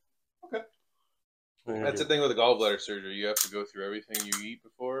 Oh, okay. That's the thing with the gallbladder surgery. You have to go through everything you eat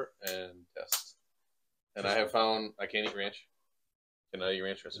before and test. And I have found I can't eat ranch. Can I eat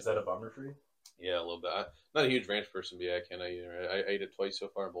ranch? Is that a bummer for you? Yeah, a little bit. I'm not a huge ranch person, but yeah, I can't eat it. I ate it twice so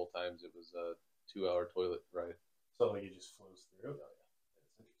far, and both times it was a 2-hour toilet ride. So like it just flows through?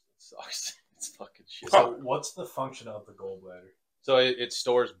 It sucks. It's fucking shit. So what's the function of the gallbladder? So it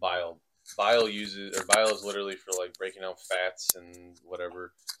stores bile. Bile is literally for like breaking down fats and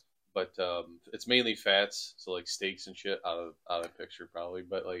whatever. But it's mainly fats, so like steaks and shit out of the picture probably.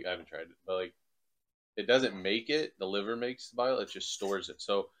 But like I haven't tried it. But like it doesn't make it. The liver makes the bile. It just stores it.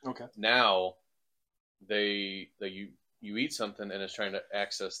 So now you eat something and it's trying to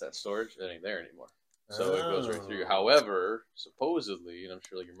access that storage. It ain't there anymore. So it goes right through you. However, supposedly, and I'm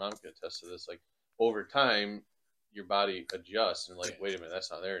sure like your mom can attest to this, like over time, your body adjusts and like, wait a minute,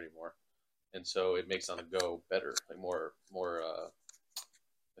 that's not there anymore. And so it makes on the go better, like more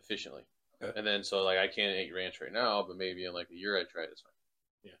efficiently. Okay. And then so like I can't eat ranch right now, but maybe in like a year I try it. It's fine.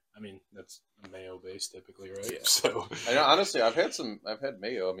 Yeah, I mean that's mayo based typically, right? Yeah. So I know honestly, I've had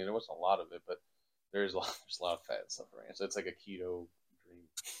mayo. I mean, there wasn't a lot of it, but there's a lot of fat stuff in ranch. So it's like a keto dream.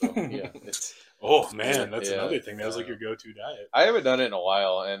 So yeah, it's that's another thing. That was like your go-to diet. I haven't done it in a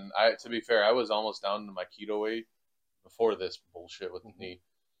while, and to be fair, I was almost down to my keto weight before this bullshit with the knee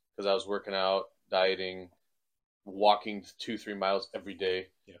because I was working out, dieting, walking 2-3 miles every day,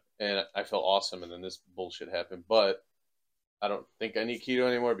 and I felt awesome. And then this bullshit happened, but I don't think I need keto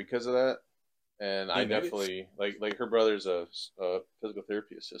anymore because of that. And I definitely like her brother's a physical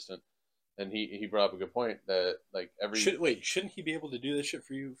therapy assistant, and he brought up a good point that like shouldn't he be able to do this shit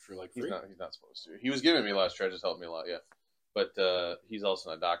for you for like free? He's not supposed to. He was giving me a lot of stretches, helped me a lot, but he's also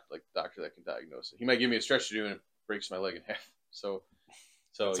not a doctor that can diagnose it. He might give me a stretch to do and it breaks my leg in half. So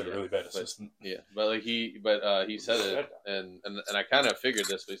that's a really bad assistant. But like he said it, and I kind of figured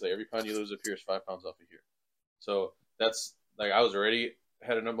this, but he's like every pound you lose up here is 5 pounds off of here. So that's like I was already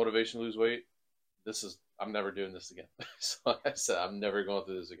had enough motivation to lose weight. I'm never doing this again. So I said I'm never going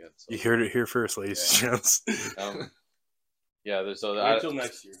through this again. So. You heard it here first, ladies and gents. Wait till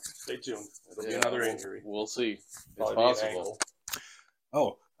next year. Stay tuned. It'll be another injury. We'll see. It's possible.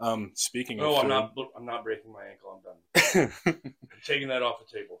 Speaking of, I'm not breaking my ankle. I'm done. I'm taking that off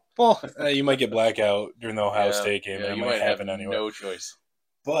the table. Well, you might get blackout during the Ohio State game. Yeah, you might have anyway. No choice.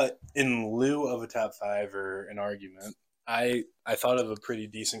 But in lieu of a top 5 or an argument, I thought of a pretty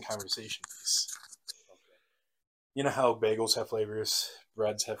decent conversation piece. Okay. You know how bagels have flavors,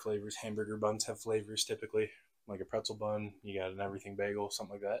 breads have flavors, hamburger buns have flavors typically, like a pretzel bun, you got an everything bagel,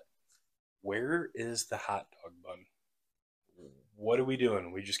 something like that. Where is the hot dog bun? What are we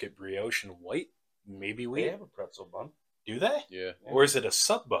doing? We just get brioche and white? Maybe we They have a pretzel bun. Do they? Yeah. Or is it a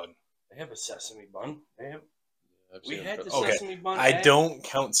sub bun? They have a sesame bun. They have We had the Okay. sesame bun. I don't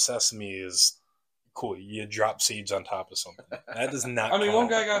count sesame as cool. You drop seeds on top of something. That does not. I mean, count. one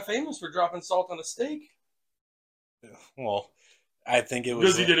guy got famous for dropping salt on a steak. Well, I think it was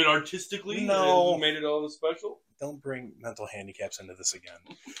Because he did it artistically. No. And made it all special. Don't bring mental handicaps into this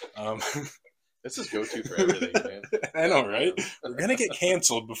again. This is go-to for everything, man. I know, right? We're gonna get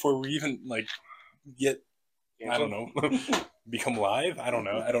canceled before we even get. I don't know. Become live. I don't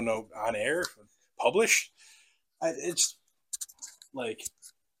know. On air, published. It's like,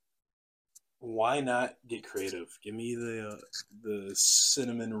 why not get creative? Give me the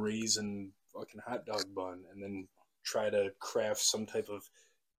cinnamon raisin fucking hot dog bun, and then try to craft some type of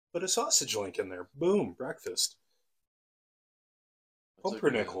put a sausage link in there. Boom, breakfast.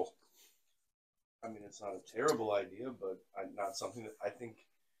 Pumpernickel. I mean, it's not a terrible idea, but not something that I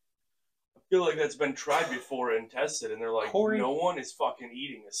feel like that's been tried before and tested, and they're like, Corey, no one is fucking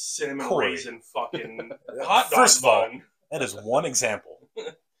eating a cinnamon Corey. raisin fucking hot dog First of all, bun. that is one example.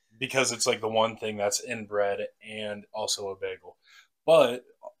 Because it's like the one thing that's in bread and also a bagel. But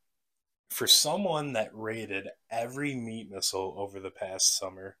for someone that rated every meat missile over the past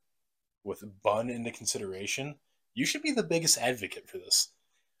summer with bun into consideration, you should be the biggest advocate for this.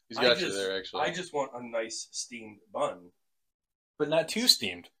 He's got you there, actually. I just want a nice steamed bun. But not too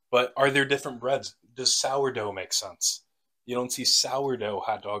steamed. But are there different breads? Does sourdough make sense? You don't see sourdough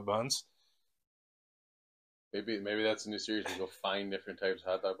hot dog buns. Maybe that's a new series. We go find different types of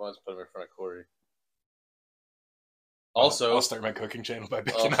hot dog buns, put them in front of Corey. Also, I'll start my cooking channel by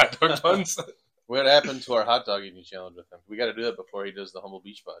making hot dog buns. What happened to our hot dog eating challenge with him? We got to do that before he does the Humble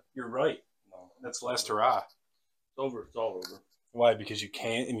Beach Pod. You're right. No, that's last hurrah. It's over. It's all over. Why? Because you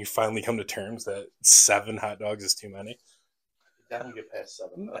can't, and you finally come to terms that 7 hot dogs is too many. Definitely get past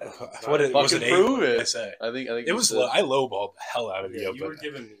 7. What was it? 8? Prove it. I say. I think it was. I lowballed the hell out of you. You were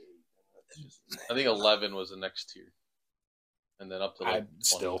giving me. I think 11 was the next tier, and then up to like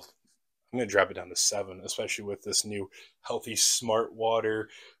 20. I'm gonna drop it down to 7, especially with this new healthy, smart water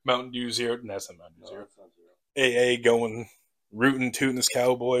Mountain Dew Zero. And that's not Mountain Dew Zero. AA going rootin' tootin' this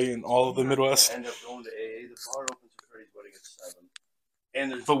cowboy in all of the Midwest. End up going to AA. The bar opens for Freddy's wedding at 7.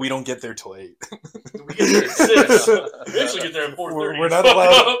 And but we don't get there till 8. We get there at 6. We actually get there at 4:30. We're not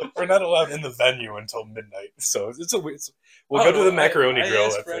allowed. We're not allowed in the venue until midnight. So it's a weird. We'll go to the macaroni grill. I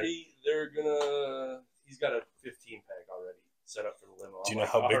asked Freddie. He's got a 15-pack already set up for the limo. Do you know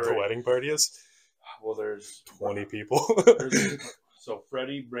how big the wedding party is? Well, there's 20 people. So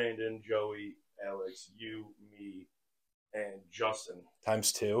Freddie, Brandon, Joey, Alex, you, me, and Justin.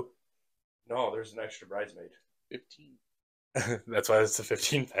 Times 2? No, there's an extra bridesmaid. 15. That's why it's a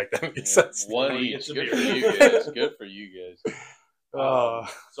 15-pack. That makes sense. One each. Good for you guys. Good for you guys. So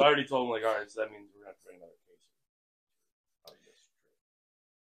I already told him, like, all right, so that means we're going to have to bring another case.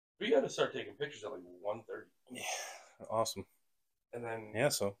 We got to start taking pictures at like 1:30. Yeah, awesome. And then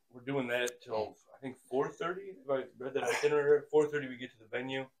so we're doing that till I think 4:30. If I read that itinerary, at 4:30 we get to the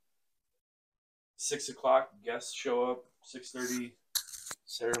venue. 6 o'clock, guests show up. 6:30,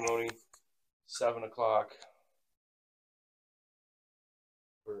 ceremony. 7 o'clock,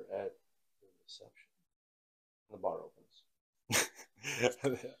 we're at the reception. And the bar opens.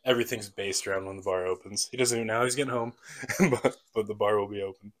 Everything's based around when the bar opens. He doesn't even know how he's getting home, but the bar will be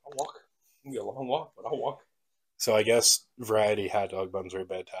open. I'll walk. It'll be a long walk, but I'll walk. So I guess variety hot dog buns are a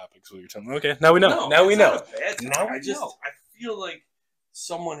bad topic. So you're telling me, okay, now we know. Now we know. Now I feel like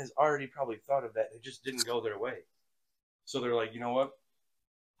someone has already probably thought of that. It just didn't go their way. So they're like, you know what?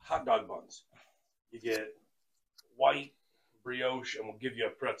 Hot dog buns. You get white brioche, and we'll give you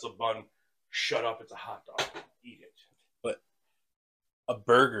a pretzel bun. Shut up! It's a hot dog. Eat it. But a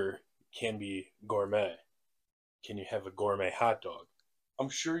burger can be gourmet. Can you have a gourmet hot dog? I'm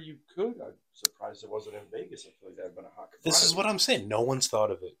sure you could. I'm surprised it wasn't in Vegas. I feel like that would have been a hot commodity. This is what I'm saying. No one's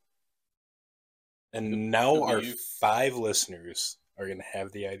thought of it. And now our 5 listeners are going to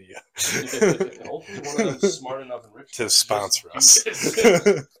have the idea. Hopefully one of them is smart enough and rich to sponsor us.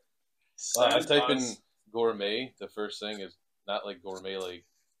 I type in gourmet. The first thing is not like gourmet, like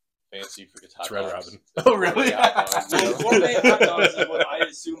fancy. It's hot Red dogs. Robin. Oh, really? Gourmet hot dogs is what I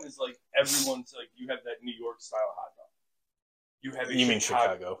assume is like everyone's like. You have that New York style hot dog. You mean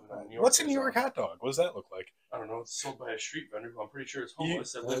Chicago? What's a New York hot dog? What does that look like? I don't know. It's sold by a street vendor. I'm pretty sure it's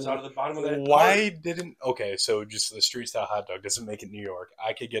homeless that lives out of the bottom of that. Why didn't? Okay, so just the street style hot dog doesn't make it New York.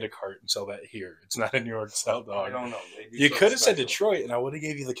 I could get a cart and sell that here. It's not a New York style dog. I don't know. You could have said Detroit, and I would have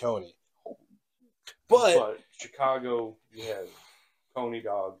gave you the Coney. But Chicago, you have Coney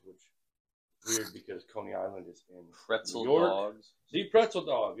dogs, which is weird because Coney Island is in pretzel New York. dogs. The pretzel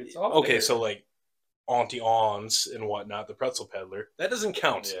dog. It's all okay. there. So like Auntie Ons and whatnot, the pretzel peddler. That doesn't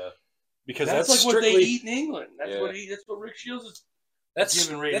count. Yeah. because that's like strictly what they eat in England. That's Yeah. that's what Rick Shields is. that's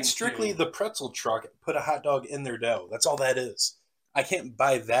giving ratings strictly to. the pretzel truck put a hot dog in their dough. That's all that is. I can't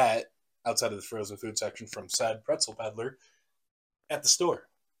buy that outside of the frozen food section from said pretzel peddler at the store.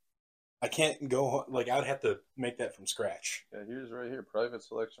 I can't go like I would have to make that from scratch. Yeah, here's right here. Private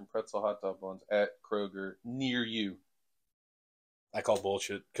selection pretzel hot dog buns at Kroger near you. I call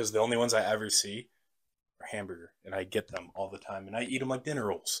bullshit because the only ones I ever see are hamburger, and I get them all the time, and I eat them like dinner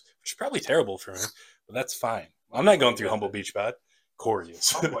rolls, which is probably terrible for me, but that's fine. I'm not going through Humble Beach Pod. Corey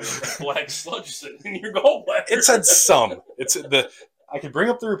is. I'm like that black sludge sitting in your gallbladder. It said some. It's the. I could bring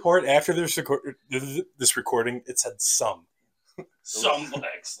up the report after this recording. It said some. Some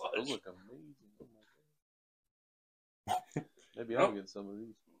black Those sludge. look amazing. Oh my God. Maybe I'll get some of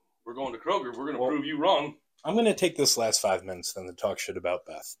these. We're going to Kroger. We're going to prove you wrong. I'm going to take this last 5 minutes then to talk shit about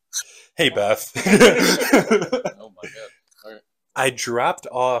Beth. Hey, Beth. Oh my God. All right. I dropped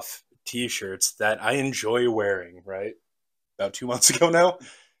off T-shirts that I enjoy wearing, right? About 2 months ago now.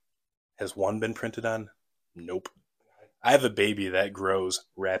 Has one been printed on? Nope. I have a baby that grows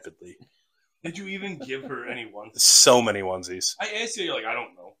rapidly. Did you even give her any ones? So many onesies. I asked you, you're like, I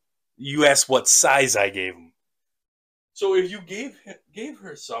don't know. You asked what size I gave them. So if you gave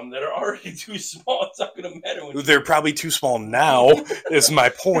her some that are already too small, it's not going to matter. When They're probably too small now, is my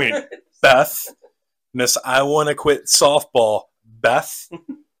point. Beth. Miss, I want to quit softball. Beth.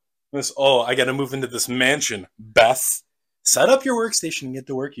 Miss, I got to move into this mansion. Beth. Set up your workstation and get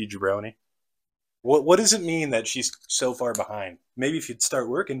to work, you jabroni. What does it mean that she's so far behind? Maybe if you'd start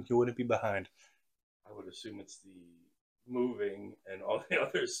working, you wouldn't be behind. I would assume it's the moving and all the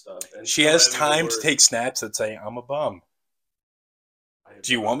other stuff. And She has time to take snaps that say, I'm a bum.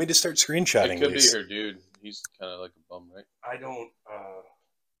 Do you want me to start screenshotting It could these? be her dude. He's kind of like a bum, right? I don't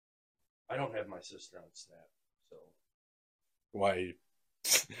have my sister on Snap, so Why?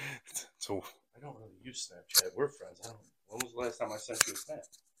 So I don't really use Snapchat. We're friends. When was the last time I sent you a Snap?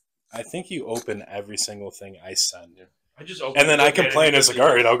 I think you open every single thing I send. I just open And then it, I look at complain it, as like,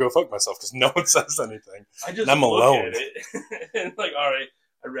 all right, I'll go fuck myself because no one says anything. I just I'm look alone. at it and like, all right,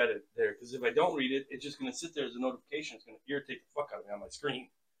 I read it there. Because if I don't read it, it's just going to sit there as a notification. It's going to irritate the fuck out of me on my screen.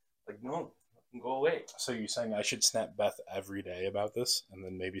 Like, no, go away. So you're saying I should snap Beth every day about this, and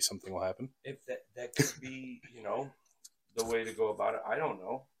then maybe something will happen? If that could be, the way to go about it, I don't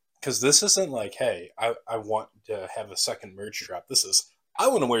know. Because this isn't like, hey, I want to have a second merch drop. This is, I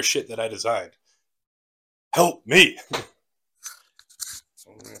want to wear shit that I designed. Help me. So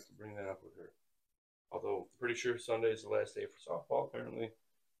I'm going to have to bring that up with her. Although, pretty sure Sunday is the last day for softball, apparently. If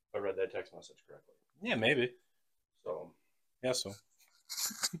I read that text message correctly. Yeah, maybe. So. Yeah, so.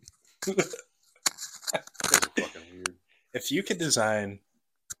 That's fucking weird. If you could design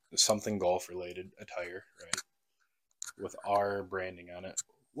something golf related attire, right, with our branding on it,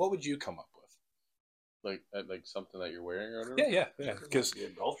 what would you come up with? Like something that you're wearing or whatever? Yeah. Because,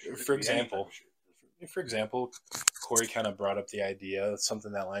 golf shirt. for example, Corey kind of brought up the idea of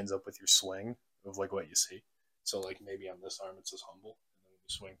something that lines up with your swing of like what you see. So like maybe on this arm it says humble, and then when you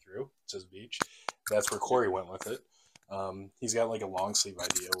swing through it says beach. That's where Corey went with it. He's got like a long sleeve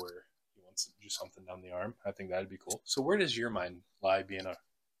idea where he wants to do something down the arm. I think that'd be cool. So where does your mind lie, being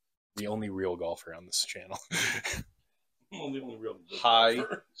the only real golfer on this channel? I'm the only real High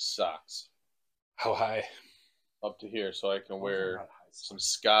golfer. socks How high? up to here, so I can Those are wear not high socks. some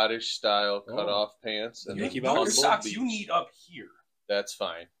Scottish style cut off pants and Yankee then Bell? Your humble socks beach. you need up here, That's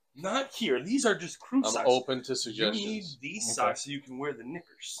fine. not here. These are just crew I'm socks. open to You suggestions. need these Okay. socks so you can wear the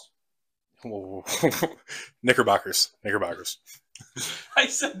knickers. Whoa. Knickerbockers. I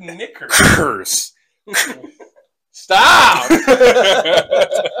said knickers. Curse. Stop!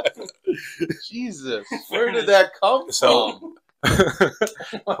 Jesus, where did that come So- from?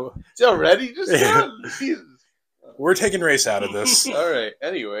 It's already just Yeah. done. Jesus. We're taking race out of this. All right.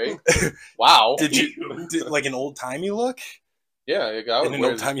 Anyway, wow. Did like an old timey look Yeah, like, I in would an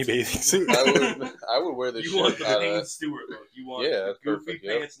wear old timey bathing suit? I would wear the You shit want the out Payne of Stewart look. You want Yeah, the that's goofy perfect,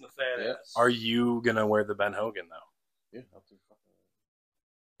 yep. pants and the fat Yep. ass. Are you gonna wear the Ben Hogan though? yeah. Are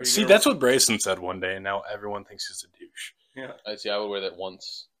you See, gonna- that's what Brayson said one day, and now everyone thinks he's a douche. Yeah. I see. I would wear that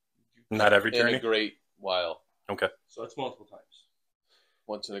once Not every in a tourney. great while. So that's multiple times.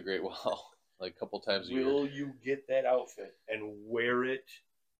 Once in a great while, like a couple times a year. Will you get that outfit and wear it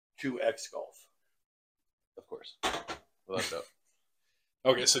to X Golf? Of course, without doubt.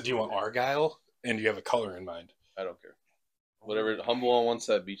 Okay, so do you want Argyle, and do you have a color in mind? I don't care. Whatever, humble on one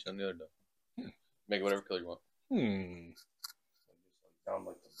side, beach on the other. Make it whatever color you want. Down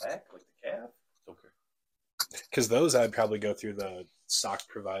like the back, like the calf. Don't care. Because those, I'd probably go through the sock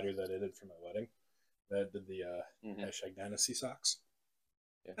provider that I did for my wedding. That did the Mhm. hashtag Dynasty socks.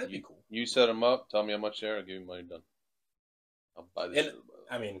 Yeah, That'd be cool. You set them up. Tell me how much they are. I'll give you money. Done. I'll buy this. And,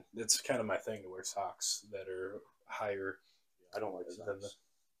 I mean, it's kind of my thing to wear socks that are higher. I don't like than socks.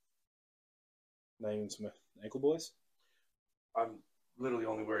 Not even some ankle boys. I'm literally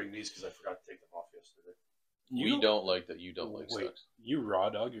only wearing these because I forgot to take them off yesterday. We don't like that. You don't like socks. You raw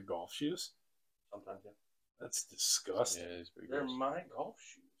dog your golf shoes? Sometimes, yeah. That's disgusting. Yeah, it's pretty They're gross. my golf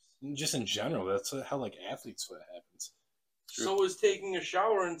shoes. Just in general, that's how like athlete sweat happens. So is taking a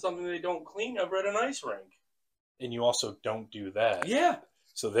shower in something they don't clean ever at an ice rink. And you also don't do that. Yeah.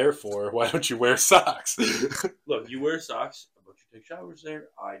 So therefore, why don't you wear socks? Look, you wear socks, but you take showers there.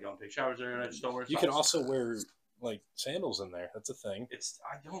 I don't take showers there, and I just don't wear socks. You can also wear like sandals in there. That's a thing.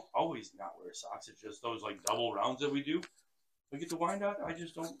 I don't always not wear socks. It's just those like double rounds that we do. We get to wind out. I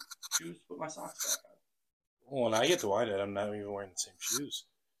just don't choose to put my socks back on. Well, when I get to wind it, I'm not even wearing the same shoes.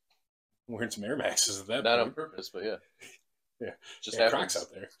 I'm wearing some Air Maxes at that Not point. on purpose, but yeah. Yeah. Just Yeah, happens Crocs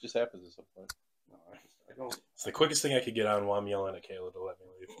out there. Just happens at some point. No, I don't. It's the quickest thing I could get on while I'm yelling at Kayla to let me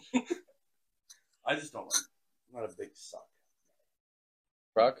leave. I just don't like. I'm not a big sock.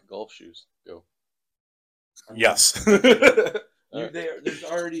 Croc golf shoes. Go. Yes. Alright. There's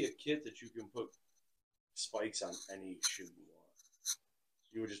already a kit that you can put spikes on any shoe you want.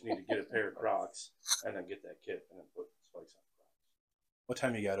 You would just need to get a pair of Crocs and then get that kit and then put spikes on Crocs. What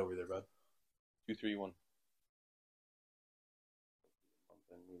time you got over there, bud? 2, 3, 1.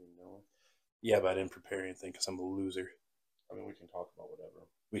 Something we didn't know. Yeah, but I didn't prepare anything because I'm a loser. I mean, we can talk about whatever.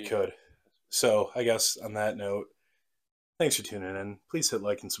 We Yeah. could. So I guess on that note, thanks for tuning in. Please hit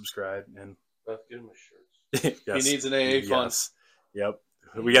like and subscribe. And Beth, get him a shirt. yes. He needs an AA fund. Yes. Yep.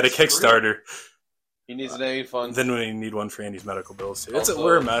 We got a Kickstarter. He needs an AA fund. Then we need one for Andy's medical bills too. Also-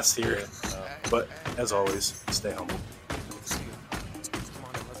 We're a mess here. Yeah. But as always, stay humble.